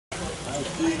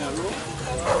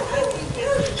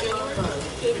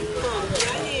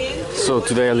So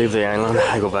today I leave the island,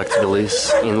 I go back to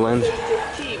Belize, inland.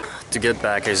 To get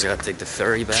back, I just gotta take the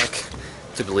ferry back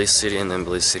to Belize City, and then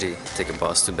Belize City take a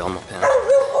bus to Belmopan.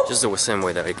 Just the same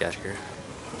way that I got here.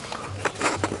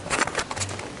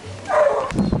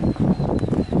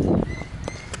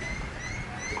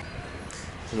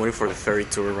 I'm waiting for the ferry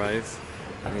to arrive,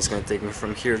 and it's gonna take me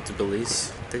from here to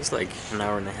Belize. It takes like an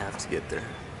hour and a half to get there.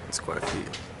 It's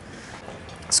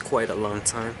quite a long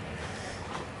time.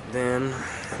 Then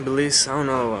Belize, I don't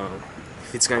know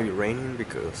if it's gonna be raining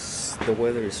because the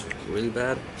weather is really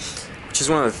bad, which is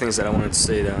one of the things that I wanted to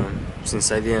say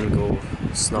since I didn't go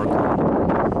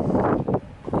snorkeling.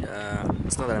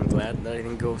 It's not that I'm glad that I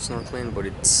didn't go snorkeling, but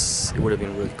it would have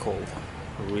been really cold,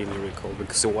 really cold,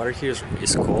 because the water here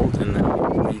is cold, and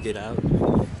when you get out,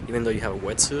 even though you have a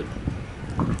wetsuit,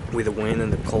 with the wind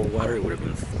and the cold water, it would have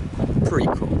been pretty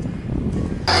cold.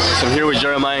 So I'm here with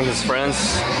Jeremiah and his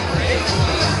friends.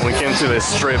 We came to this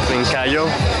strip in Cayo.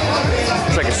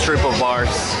 It's like a strip of bars.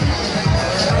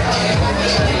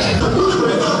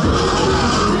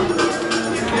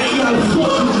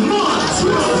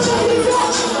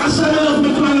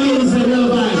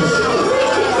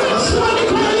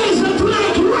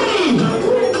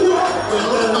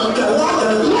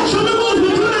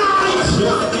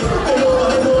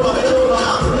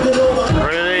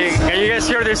 Really? Can you guys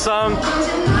hear this song?